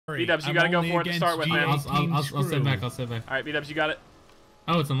B-dubs, you gotta go for it to start with, man. I'll sit back. I'll sit back. Alright, B-dubs, you got it.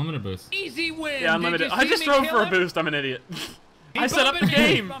 Oh, it's unlimited boost. Easy win. Yeah, unlimited. I just drove for a boost. I'm an idiot. I set up the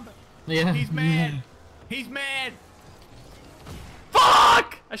game. Yeah. He's mad. He's mad.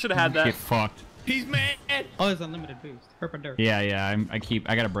 Fuck! I should have had that. Get fucked. He's mad. Oh, it's unlimited boost. Herp. Yeah.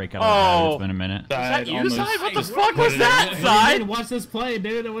 I gotta break out of that. It's been a minute. Is that you, Side? What the fuck was that, Side? Watch this play,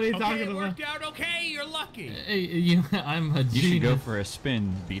 dude. What are you talking It about? worked out okay. You're lucky. Hey, I'm a genius. You should go for a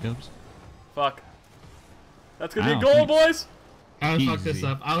spin, B-dubs. Fuck. That's gonna be a goal, boys. I would fuck this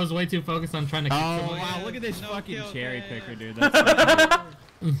up. I was way too focused on trying to kick Oh, wow. Look at this fucking cherry picker, dude. Oh,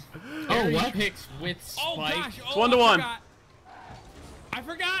 what? Picks with spike. Gosh. It's 1-1. I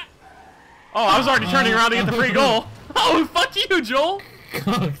forgot. Oh, I was already turning around to get the free goal. Oh, fuck you, Joel.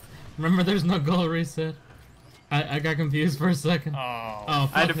 Remember, there's no goal reset. I got confused for a second. Oh. I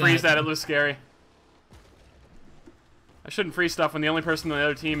I had to freeze that. It was scary. I shouldn't freeze stuff when the only person on the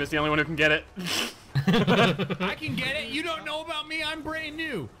other team is the only one who can get it. I can get it. You don't know about me. I'm brand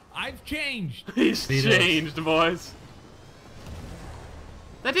new. I've changed. He's changed, boys.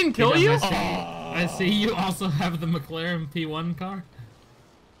 That didn't kill you? I see you also have the McLaren P1 car.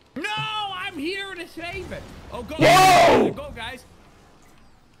 No, I'm here to save it. Oh, go. Whoa! Go, guys.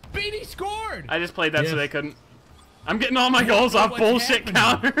 Beatty scored. I just played that so they couldn't. I'm getting all my goals off bullshit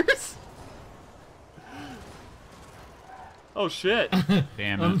counters. Oh shit.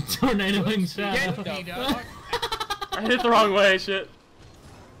 Damn I'm it. tornadoing shadow. I hit the wrong way, shit.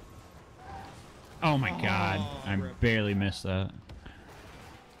 Oh my god. I barely missed that.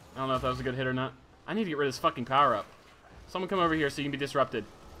 I don't know if that was a good hit or not. I need to get rid of this fucking power up. Someone come over here so you can be disrupted.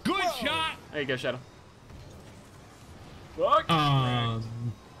 Good shot. There you go, Shadow. Fuck.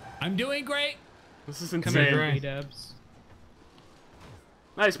 I'm doing great. This is insane. B-dubs.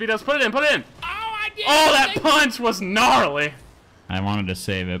 Nice, B-dubs. Put it in, put it in. Oh, I did. Oh, that punch was gnarly. I wanted to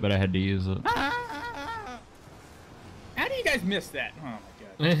save it, but I had to use it. How do you guys miss that? Oh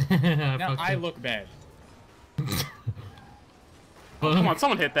my god. Now I look bad. Oh, come on,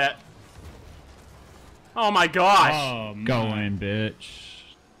 someone hit that. Oh my gosh. Oh, go in, bitch.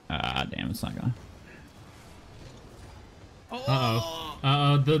 Ah, damn, it's not going.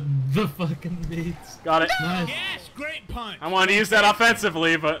 The fucking beats. Got it. Nice. Yes, great punch. I wanted to use that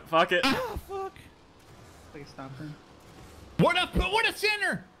offensively, but fuck it. Oh, fuck. Please stop him. What a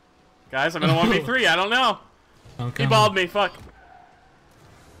center. Guys, I'm in a 1v3. I don't know. Okay. He balled me. Fuck.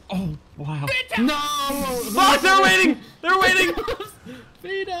 Oh, wow. No! Fuck, they're waiting. They're waiting.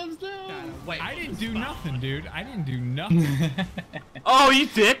 B-dubs, no! I didn't do nothing, dude. I didn't do nothing. Oh, you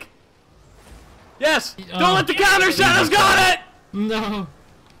dick. Yes. Don't let the counter. Shadow's got it. No.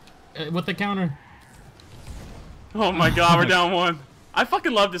 With the counter. Oh my god, we're down 1. I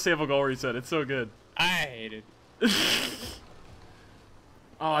fucking love Disable Goal Reset. It's so good. I hate it.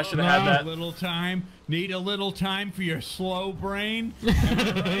 Oh, I should have had that. Need a little time for your slow brain. Am I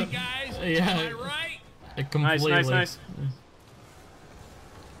right, guys? Yeah. Am I right? Completely. Nice.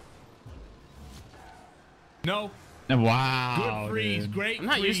 No. Wow. Good freeze. Dude. Great I'm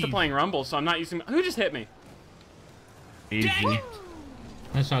not used to playing Rumble, so I'm not using. Who just hit me? Easy. Dang it.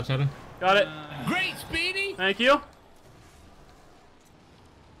 Nice shot, Shadow. Got it. Great, Speedy. Thank you.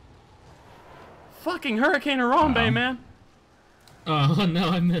 Fucking Hurricane Harambe, man. Oh no,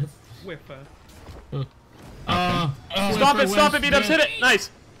 I missed. Whiffa. Stop it, B-dubs, hit it. Nice.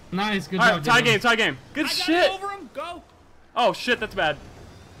 Nice, good Alright, job. tie game. Good I got shit. it over him. Go. Oh shit, that's bad.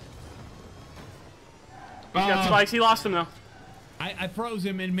 He's got spikes. He lost him though. I froze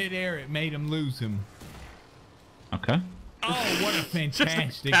him in midair. It made him lose him. Okay. Oh, what a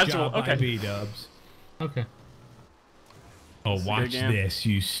fantastic casual, job by okay. B-dubs. Okay. Oh, This is a watch good game. this,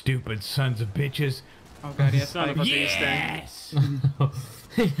 you stupid sons of bitches. Oh god, yes. Son of a beast thing. Yes.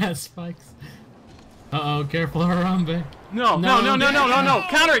 He has spikes. Uh-oh, careful, Harambe. No.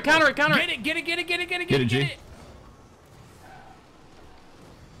 Counter it. Get it.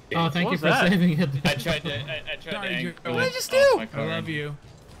 Oh, thank What you was for that? saving it. I tried to Sorry, angle Joe. it What did I just off do? my I card. love you.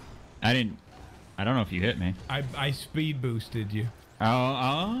 I don't know if you hit me. I speed boosted you.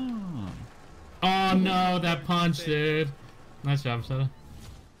 Oh. Oh no, that punch, dude. Nice job, Shadow.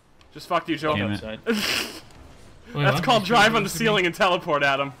 Just fucked you, Joe. Damn it. Upside. Wait, That's what? called drive on the ceiling and teleport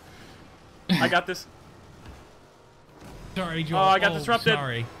at him. I got this. Sorry, Joel. Oh, I got disrupted.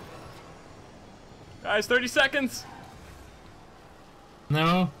 Sorry. Guys, 30 seconds.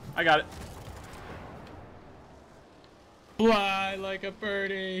 No. I got it. Fly like a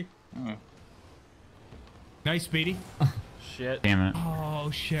birdie. Oh. Nice, Speedy. Shit. Damn it. Oh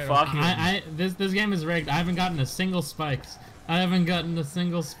shit. Fuck. okay. This game is rigged. I haven't gotten a single spikes. Suck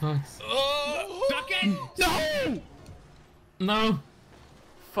it. No! No.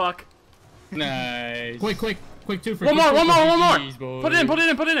 fuck. Nice. Quick, two for One more. Jeez, boys. Put it in. Go, go,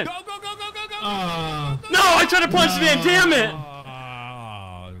 go, go, go, go. No, I tried to punch it in. Damn it.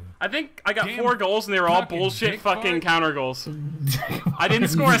 Oh. I think I got Damn 4 goals and they were all fucking bullshit dick fucking fart. counter goals. I didn't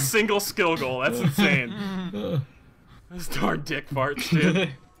score a single skill goal. That's insane. Those darn dick farts, dude.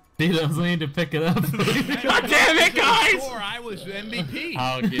 He doesn't need to pick it up. God damn it, guys! Score, I was MVP.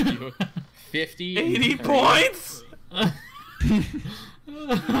 I'll give you 50. 80 points? Hey,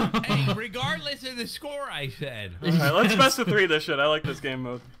 regardless of the score, I said. Alright, let's best of 3 this shit. I like this game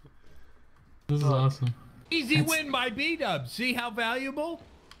mode. This is awesome. Easy win by B-Dub. See how valuable?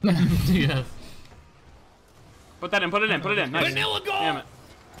 Yes. Put that in, put it in. Nice. Vanilla goal! Damn it.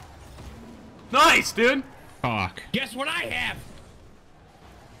 Nice, dude! Fuck. Guess what I have?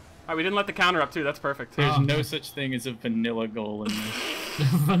 Alright, we didn't let the counter up too. That's perfect. There's no such thing as a vanilla goal in this.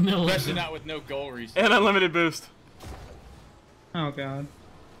 Vanilla. Especially not with no goal reset. And unlimited boost. Oh god.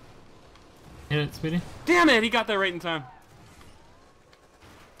 Hit it, Speedy. Damn it, he got there right in time.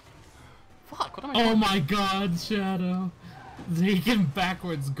 Fuck, what am I doing? Oh my god, Shadow. He can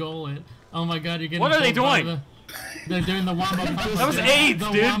backwards goal it. Oh my god, you're getting What are they killed by doing? They're doing the wombo combo. That was AIDS,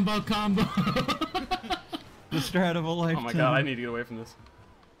 the dude. wombo combo. The strat of a lifetime. Oh my god, I need to get away from this.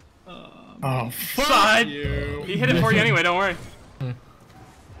 Oh, fuck Side! you. He hit it for you anyway, don't worry.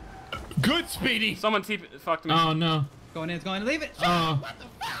 Good, Speedy. Someone fucked me. Oh no. Going in, it's going in, leave it. Oh.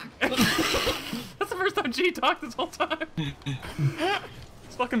 That's the first time G talked this whole time.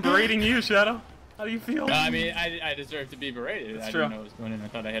 It's fucking berating you, Shadow. How do you feel? I mean, I deserve to be berated. That's I true. didn't know it was going in. I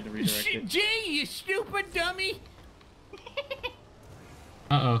thought I had to redirect it. G, you stupid dummy.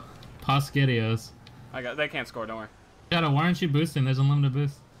 Uh-oh. Posquedios. They can't score, don't worry. Shadow, why aren't you boosting? There's unlimited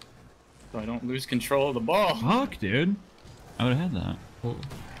boost. So I don't lose control of the ball. Fuck, dude. I would have had that. Oh.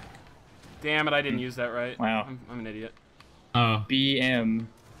 Damn it, I didn't use that right. Wow. I'm an idiot. Oh. BM.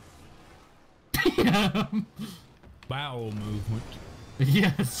 Bowel movement.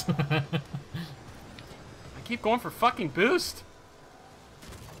 Yes. I keep going for fucking boost.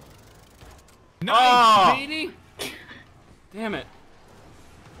 Nice, Oh. Speedy. Damn it.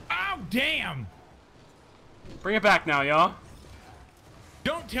 Oh, damn. Bring it back now, y'all.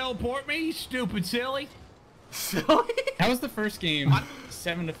 Don't teleport me, you stupid silly. Silly? That was the first game.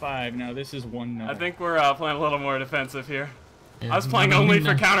 7-5. Now this is 1-0. I think we're playing a little more defensive here. Yeah, I was playing no, only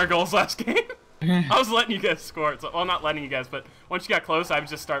no. for counter goals last game. I was letting you guys score. So, well, not letting you guys, but once you got close, I would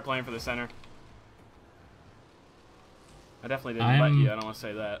just start playing for the center. I definitely didn't let you. I don't want to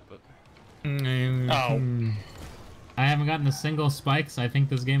say that, but. Oh. I haven't gotten a single spike, so I think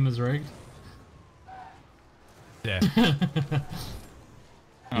this game is rigged. Yeah.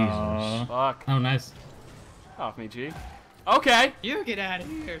 Fuck. Oh, nice. Off me, G. Okay. You get out of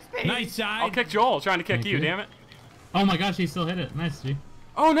here, Speedy. Nice side. I'll kick Joel. Trying to kick Thank you, you. damn it. Oh my gosh, he still hit it. Nice, G.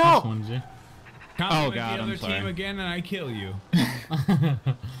 Oh Nice no! one, G. Compliment God, the I'm other sorry. team again and I kill you.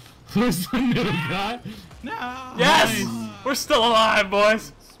 Who's the new guy? No. Yes! We're still alive,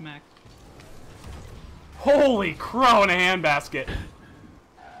 boys. Smack. Holy crow in a handbasket.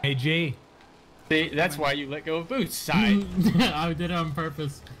 Hey, G. See, that's why you let go of boost side. I did it on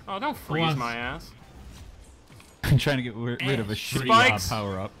purpose. Oh, don't freeze Once. my ass. I'm trying to get rid of a shitty Spikes.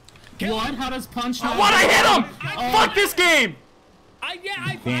 power up. What? How does punch not What? I hit him! Oh. Fuck this game! I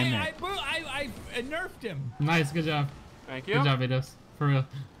nerfed him. Nice, good job. Thank you. Good job, Ados. For real.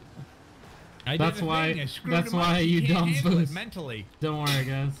 I That's did a why- thing. I screwed that's him up. why He you can't don't handle it boost. mentally. Don't worry,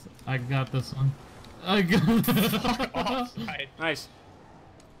 guys. I got this one. I got Offside. Nice.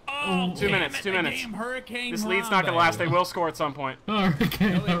 Oh, 2 damn minutes, it, 2 the minutes. damn Hurricane This lead's not gonna last. They Harambe. will score at some point. Okay.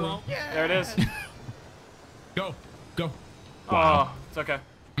 No, they won't. There it is. Go, go. Oh, it's okay.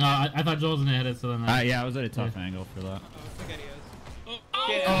 I thought Joel was gonna hit it, so then I... Yeah, I was at a tough angle for that.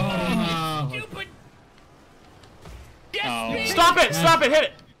 Oh, no. Stupid. Yes, Oh. Speedy. Stop it! Stop it! Hit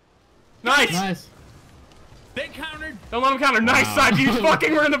it! Nice! Nice. They countered. Don't let him counter. Nice side. You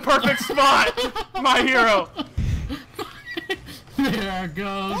fucking were in the perfect spot. My hero. There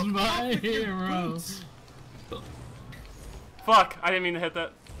goes my hero. Fuck. I didn't mean to hit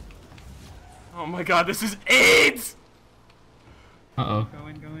that. Oh my god, this is AIDS! Uh-oh. Go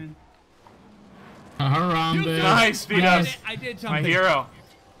in, go in. Harambe. Nice, speed up. Nice. I did My something. hero.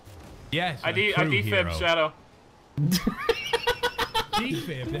 Yes. I a true defib hero. Shadow.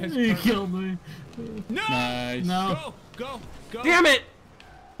 Defib. That's You perfect. killed me. No. Nice. No. Go. Damn it!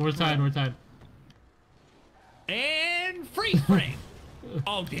 We're tied, we're tied. And freeze frame.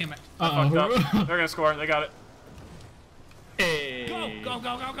 Oh damn it. Fucked up. Uh-oh. They're gonna score. They got it. Hey. Go.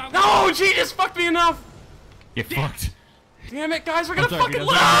 No! G just fucked me enough! Get fucked. Damn it, guys. We're gonna sorry, fucking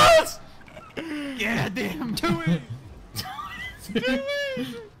guys. lose! Yeah, damn. Do it.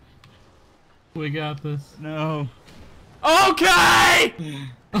 We got this. No. Okay!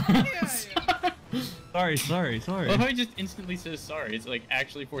 Sorry. Well, if he just instantly says sorry, it's like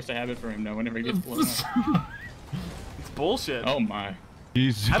actually force a habit for him now whenever he gets blown up. It's bullshit. Oh my.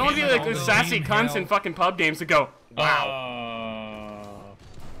 Jesus. I don't want to be like those sassy Team cunts hell. in fucking pub games that go, wow.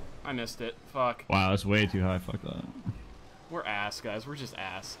 Oh. I missed it. Fuck. Wow, that's way too high. Fuck that. We're ass, guys. We're just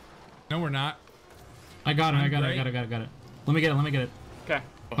ass. No, we're not. I got it. I'm I got great. it. Let me get it. Okay.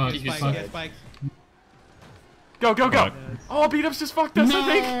 Fuck. You Fuck. said- spikes. Go, go, go. Fuck. Oh, beat up's just fucked us, I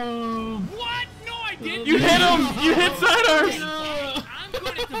think. No. What? No, I didn't. You hit him! You hit sidearms! I'm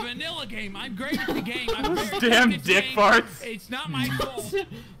good at the vanilla game. I'm great at the game. I'm very Damn good at the dick game. farts. It's not my fault.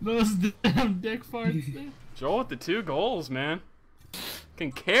 Those damn dick farts. Dude. Joel with the 2 goals, man.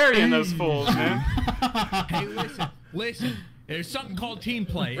 Can carry in those fools, man. Hey, listen. There's something called team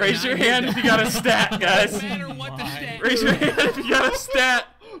play. Raise and your I did hand that. if you got a stat, No guys. matter what the stat. Raise your hand if you got a stat.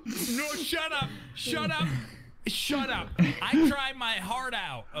 No, shut up. Shut up. Shut up. I tried my heart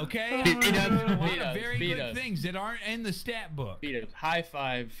out, okay? There's a lot of very good things that aren't in the stat book. BEATER, high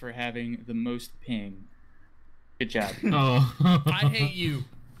five for having the most ping. Good job. Oh. I hate you.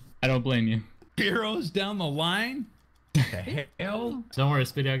 I don't blame you. Heroes down the line? The hell? Don't worry,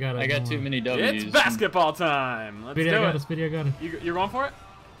 Speedy. I got it. I got Don't too worry. many W's. It's basketball time. Let's Speedy, do I got it. it. Speedy, I got it. You're going for it?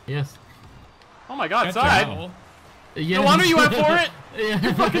 Yes. Oh my god, That's a side. foul. Yes. No wonder you went for it.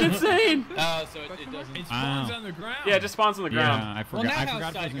 Yeah. Fucking insane. Oh, so it doesn't. It spawns Wow. on the ground. Yeah, it just spawns on the ground. Yeah, I forgot. now I how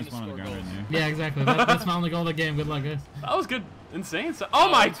forgot Side's there's gonna one on the score ground right goals? there. Yeah, exactly. That's my only goal of the game. Good luck, guys. That was good. Insane. Oh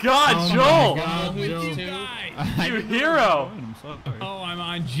my god, Oh Joel. my God, With Joel. you guys. I You didn't know hero. where I was going, I'm sorry. Oh, I'm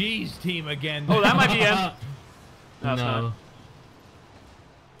on G's team again. Oh, that might be him. No, it's No.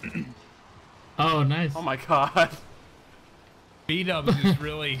 not. Oh, nice. Oh my god. B-Dubs is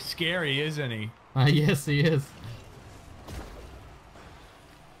really scary, isn't he? Yes, he is.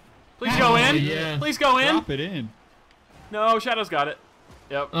 Please go in. yeah. Please go in. Drop it in. No, Shadow's got it.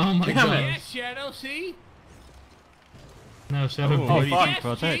 Yep. Oh my Damn God. it. Yes, Shadow, see? No, Shadow. Oh, what do you fuck. think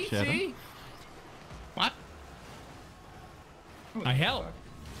about that, Yes, Shadow? see? What? I help.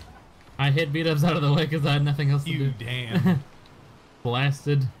 I hit beat-ups out of the way because I had nothing else to You do. damn.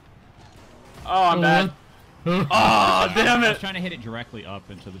 Blasted. Oh, I'm bad. What? Oh, damn I was it. trying to hit it directly up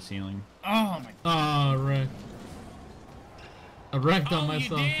into the ceiling. Oh my. Oh, wreck. I wrecked on Oh, you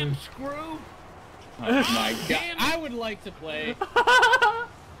myself, damn dude. screw. Oh my god. Damn it. I would like to play.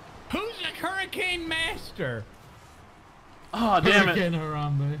 Who's the Hurricane Master? Oh, damn it. Hurricane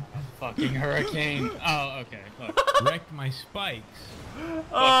Harambe. Fucking hurricane. Oh, okay. Fuck. Wrecked my spikes.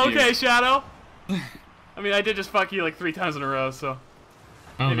 Oh, Fuck you. okay, Shadow. I mean, I did just fuck you like 3 times in a row, so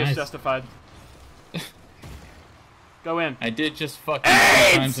Oh, maybe it's nice. justified. Go in. I did just fuck you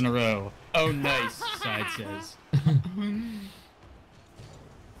 3 times in a row. Oh, nice. Side says.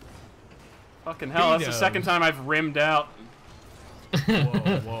 Fucking hell, that's the Beat-ups. second time I've rimmed out. Whoa,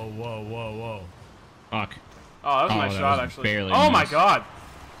 whoa, whoa, whoa, whoa. Fuck. Oh, that was a Oh, nice that shot, was actually. barely Oh my missed. god.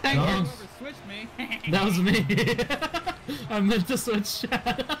 Thank you, you. whoever Whoever switched me. That was me. I meant to switch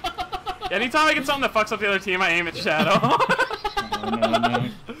Shadow. Anytime I get something that fucks up the other team, I aim at Shadow. Oh, no.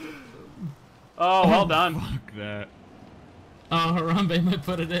 Oh, well done. Fuck that. Oh, Harambe might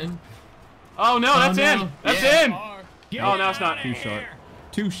put it in. Oh no, that's no. in. That's Yeah, in. R. Get Oh, no, it's not. outta Too here. short.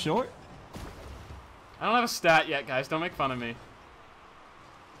 Too short? I don't have a stat yet, guys. Don't make fun of me.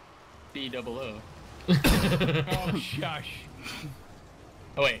 B-double-O. Oh, shush.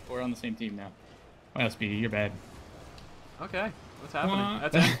 Oh wait, we're on the same team now. Well, Speedy, you're bad. Okay. What's happening?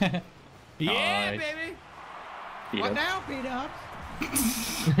 What? That's in. Yeah, Nice. baby. What now,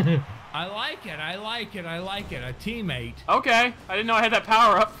 B-Dubs? I like it. I like it. I like it. A teammate. Okay. I didn't know I had that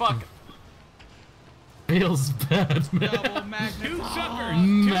power up. Fuck. Feels bad, man. Double magnet. Two suckers.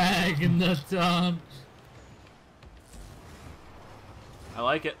 Magneton. I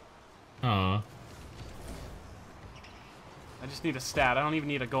like it. Aw. I just need a stat. I don't even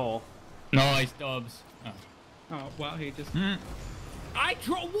need a goal. Nice dubs. Oh. Oh, well, he just... I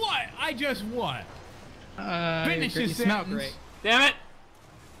draw what? I just what? Finish you this smell sentence. great. Damn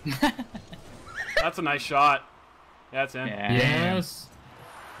it. That's a nice shot. Yeah, it's in. Yeah. Yes.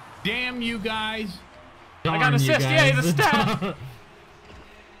 Damn you guys. I got Darn an you assist. Yay, guys. the stat.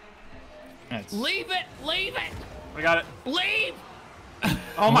 That's... Leave it. Leave it. I got it. Leave.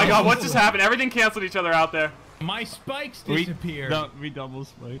 Oh my god, what just happened? Everything canceled each other out there. My spikes disappeared. We double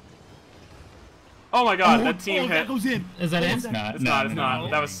spike. Oh my god, that team hit. That goes in. Is that it? It's not. It's no, not, no, it's no, not.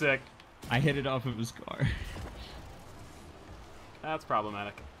 no. That was sick. I hit it off of his car. That's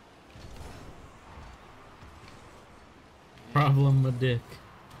problematic. Problem with dick.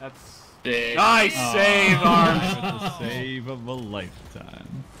 That's Big. Nice save, Arms. The save of a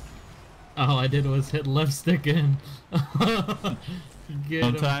lifetime. All I did was hit left stick in. Get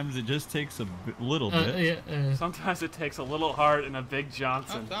him. Sometimes it just takes a little bit. Yeah, Sometimes it takes a little heart and a big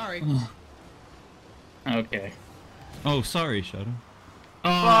Johnson. Oh, sorry. Okay. Oh, sorry, Shadow. Oh,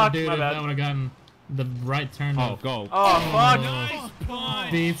 Fuck, dude, my if bad. that would have gotten the right turn. Oh, go. Oh, fuck. Nice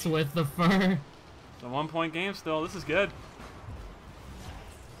punch. Beats with the fur. It's a 1-point game still. This is good.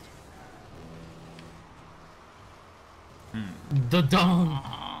 The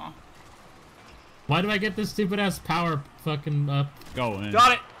dong. Why do I get this stupid ass power fucking up? Go in.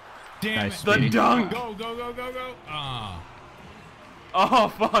 Got it. Damn Nice. it. The dunk. Go, go, go, go, go. Ah. Oh,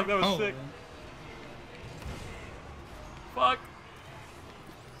 fuck. That was sick. Fuck.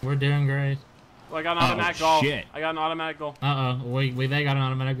 We're doing great. Well, I got an automatic goal. shit. I got an automatic goal. They got an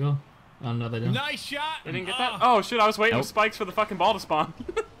automatic goal. Oh, no, they don't. Nice shot. They didn't get that? Oh, shit. I was waiting with spikes for the fucking ball to spawn.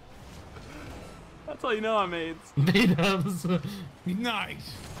 That's how you know I made. Beat-ups.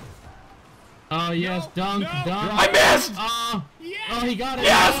 Nice. Oh, yes, No, dunk, no, dunk. I missed! Oh, Yes. oh, he got it.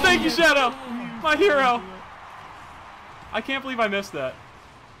 Yes! Thank you, Shadow! My hero! I can't believe I missed that.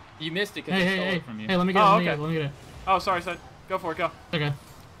 You missed it because Hey, I hey, stole hey. it from you. Hey, let me get it. Oh, Let me get okay. it. Let me get it. Oh, sorry, son. Go for it, go. Okay.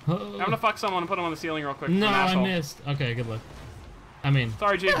 I'm gonna fuck someone and put him on the ceiling real quick. No, I'm an I asshole. missed. Okay, good luck. I mean,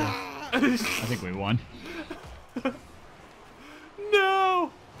 Sorry, G. I think we won.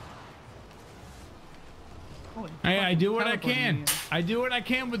 No! Hey, I do what I can. I do what I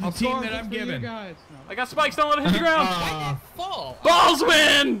can with the team that I'm given. Guys. I got spikes, don't let it hit the ground! Fall. Balls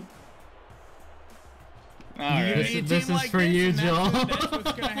win! You Alright. get a This team is like for this, you, and that's Joel. what- That's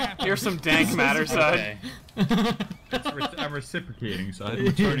what's gonna happen. Here's some dank matter, side. Okay. I'm reciprocating, so I'm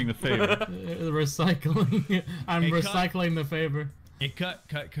returning the favor. Recycling. I'm Hey, cut. recycling the favor. Hey, cut.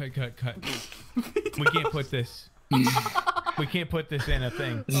 We can't put this. We can't put this in a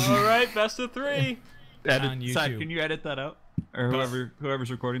thing. Alright, best of 3. On YouTube. Side, can you edit that out? Or whoever's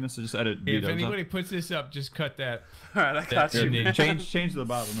recording this, just edit If beat-ups out. anybody puts this up, just cut that. Alright, I got you, Good man. name. Change the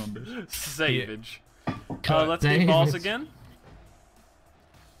bottle numbers. Savage. Cut. Let's get balls Savage. again.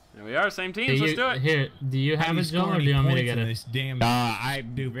 There we are, same Do teams, let's you, do it. here, do you How have do it, Joel, score or do any you want me to points get in it? this damn?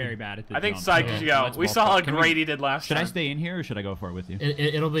 I'm very bad at the I think jump. Side should go. Let's We ball saw how fuck. Can we- great he did last Should time. I stay in here or should I go for it with you?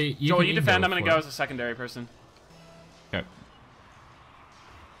 It'll be. Joel, can you defend, I'm gonna for go it. as a secondary person. Okay.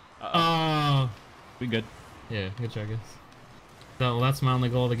 Oh. We good. Yeah, good try, guys. So that's my only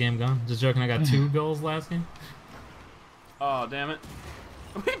goal of the game gone. Just joking, I got 2 goals last game. Oh, damn it.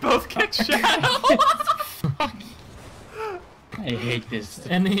 We both kicked Shadow! I hate this.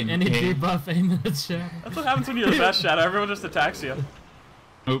 Any fucking game. debuff aimed at Shadow. That's what happens when you're the best Shadow. Everyone just attacks you.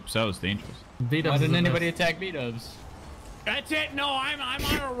 Oops, that was dangerous. Beat Why ups. didn't anybody attack B-dubs? That's it. No, I'm on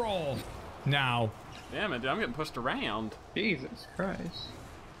a roll. Now. Damn it, dude. I'm getting pushed around. Jesus Christ.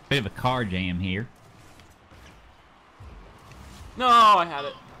 Bit of a car jam here. No, I had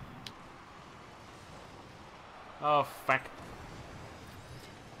it. Oh, fuck.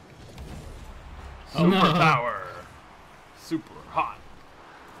 Oh, no. Superpower. Super hot.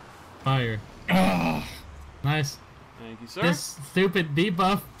 Fire. Nice. Thank you, sir. This stupid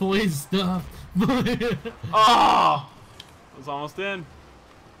debuff, please stop. Oh! I was almost in.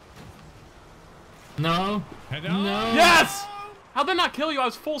 No. Hello? No. Yes! How'd that not kill you? I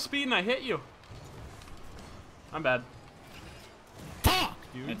was full speed and I hit you. I'm bad. Fuck.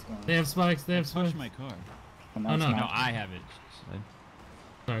 That's gone. They have spikes. They have spikes. Touch my car. Well, Oh, it's no. No, not. I have it. Side.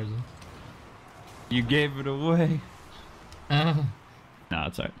 Sorry, Zin. You gave it away. Uh, No,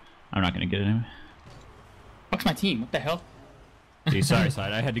 it's alright. I'm not gonna get it anyway. Fuck's my team? What the hell? Hey, sorry,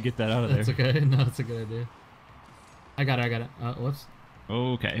 Side. I had to get that out of that's there. okay. No, that's a good idea. I got it. Whoops.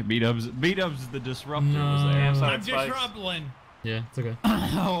 Okay, B-dubs the disruptor No. was there. Damn, son. I'm Spikes. disrupting. Yeah, it's okay.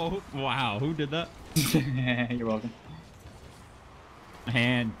 Oh, wow. Who did that? You're welcome.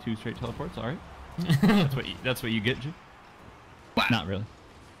 And 2 straight teleports. All right. That's what you get, G. Not really.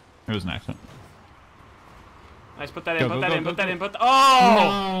 It was an accident. Nice, put that Go, in, go, put that go, in, go, put that go. in, put the—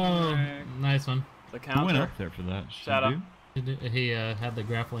 Oh! No. Nice one. The Who went counter. up there for that? Shut up. He had the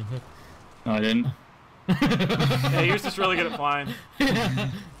grappling hook. No, I didn't. Yeah, he was just really good at flying.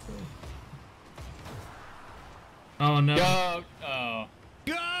 Oh no. Go! Oh.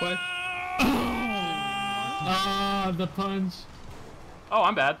 Go! What? Oh, the punch. Oh,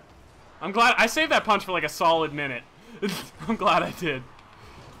 I'm bad. I'm glad I saved that punch for like a solid minute. I'm glad I did.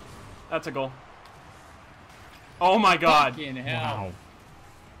 That's a goal. Oh my god. Fucking hell.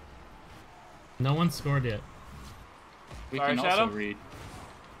 No one scored yet. We Sorry, can also Shadow? read.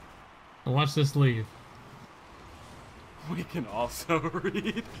 Watch this leave. We can also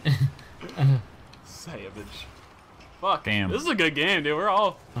read. Savage. Fuck. Damn. This is a good game, dude. We're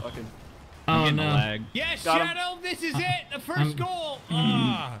all fucking Oh getting no. a lag. Yes, Got him. Shadow, this is it. The 1st goal.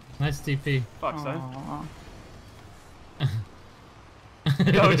 Nice TP. Fuck's that. Aw.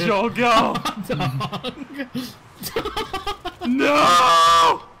 Go, Joel, go! Dog.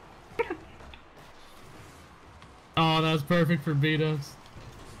 No! Oh, that was perfect for beat-ups.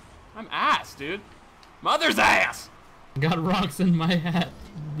 I'm ass, dude. Mother's ass! Got rocks in my hat.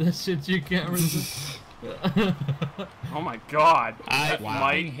 This shit you can't resist. Oh my god. I That fucking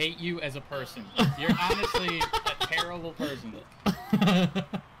might- hate you as a person. You're honestly a terrible person.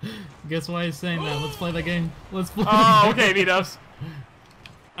 Guess why he's saying that? Let's play the game. Let's play. Oh, okay, B-dubs.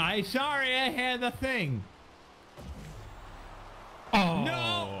 I sorry I had the thing. Oh,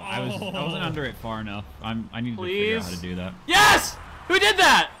 No! I wasn't under it far enough. I need to figure out how to Please. do that. Yes! Who did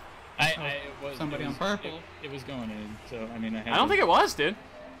that? It was, Somebody it was, on purple. It was going in, so I mean I had I don't think it was, dude.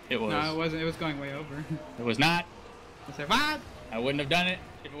 it was. No, it wasn't. It was going way over. It was not. I said, what? I wouldn't have done it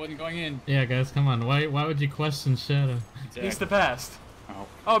if it wasn't going in. Yeah, guys, come on. Why would you question Shadow? Exactly. He's the best. Oh.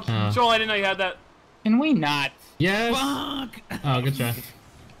 Oh, Joel, I didn't know you had that. Can we not? Yes. Fuck! Oh, good try.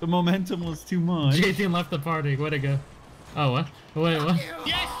 The momentum was too much. J-Team left the party. Way to go. Oh, what? Wait, what?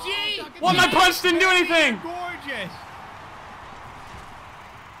 Yes, G! What? My punch didn't do anything! Gorgeous!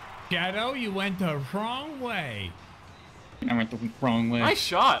 Shadow, you went the wrong way. I went the wrong way. Nice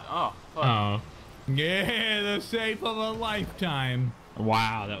shot. Oh, fuck. Oh. Yeah, the save of a lifetime.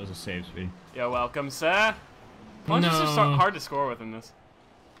 Wow, that was a save speed. You're welcome, sir. Punches are so No. hard to score with in this.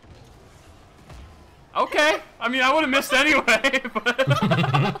 Okay. I mean, I would have missed anyway,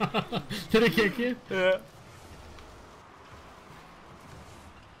 but... Did it kick you? Yeah.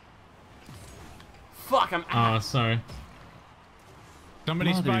 Fuck, I'm Oh, out. sorry.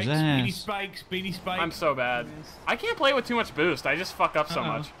 Somebody Mother's spike, speedy ass. spike, speedy spike. I'm so bad. I can't play with too much boost. I just fuck up so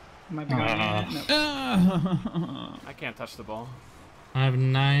much. Might be going in. No. I can't touch the ball. I have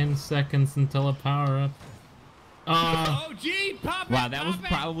 9 seconds until a power up. Oh. Oh, G, pop it, Wow, that was pop it.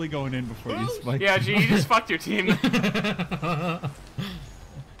 probably going in before you Boost. spiked. Yeah, G, you just fucked your team.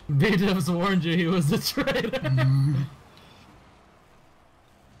 B-Dubs warned you he was a traitor.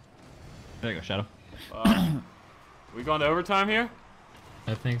 There you go, Shadow. We going to overtime here?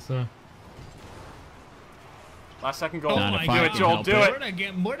 I think so. Last second goal. Oh Not my if I Do God. it, can Joel. help Do it. it. Where'd I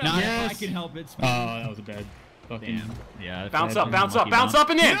get, where'd I Not get? Yes. if I can help it. Oh, that was a bad. Fucking. Damn. Yeah. if Bounce I up, had bounce been up, lucky bounce enough. up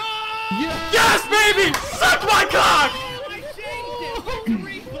and in. No! Yes, baby! Suck my cock! I saved it! The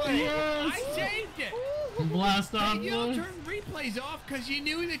replay! Yes. I saved it! Blast off, And you don't boys. turn replays off because you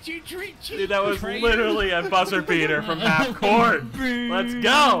knew that you treat Dude, that was traitor. literally a buzzer beater from half court. Let's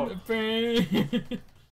go! Bang.